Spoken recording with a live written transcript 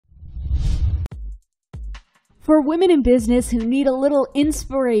For women in business who need a little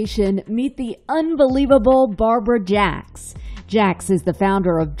inspiration, meet the unbelievable Barbara Jacques. Jacques is the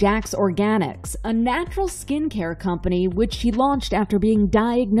founder of Jacq's Organics, a natural skincare company which she launched after being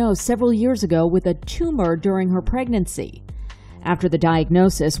diagnosed several years ago with a tumor during her pregnancy. After the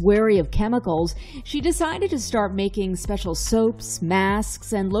diagnosis, wary of chemicals, she decided to start making special soaps,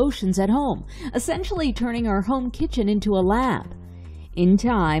 masks, and lotions at home, essentially turning her home kitchen into a lab. In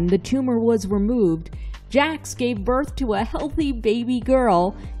time, the tumor was removed. Jacques gave birth to a healthy baby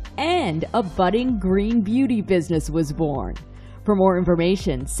girl, and a budding green beauty business was born. For more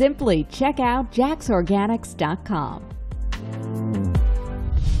information, simply check out JacksOrganics.com.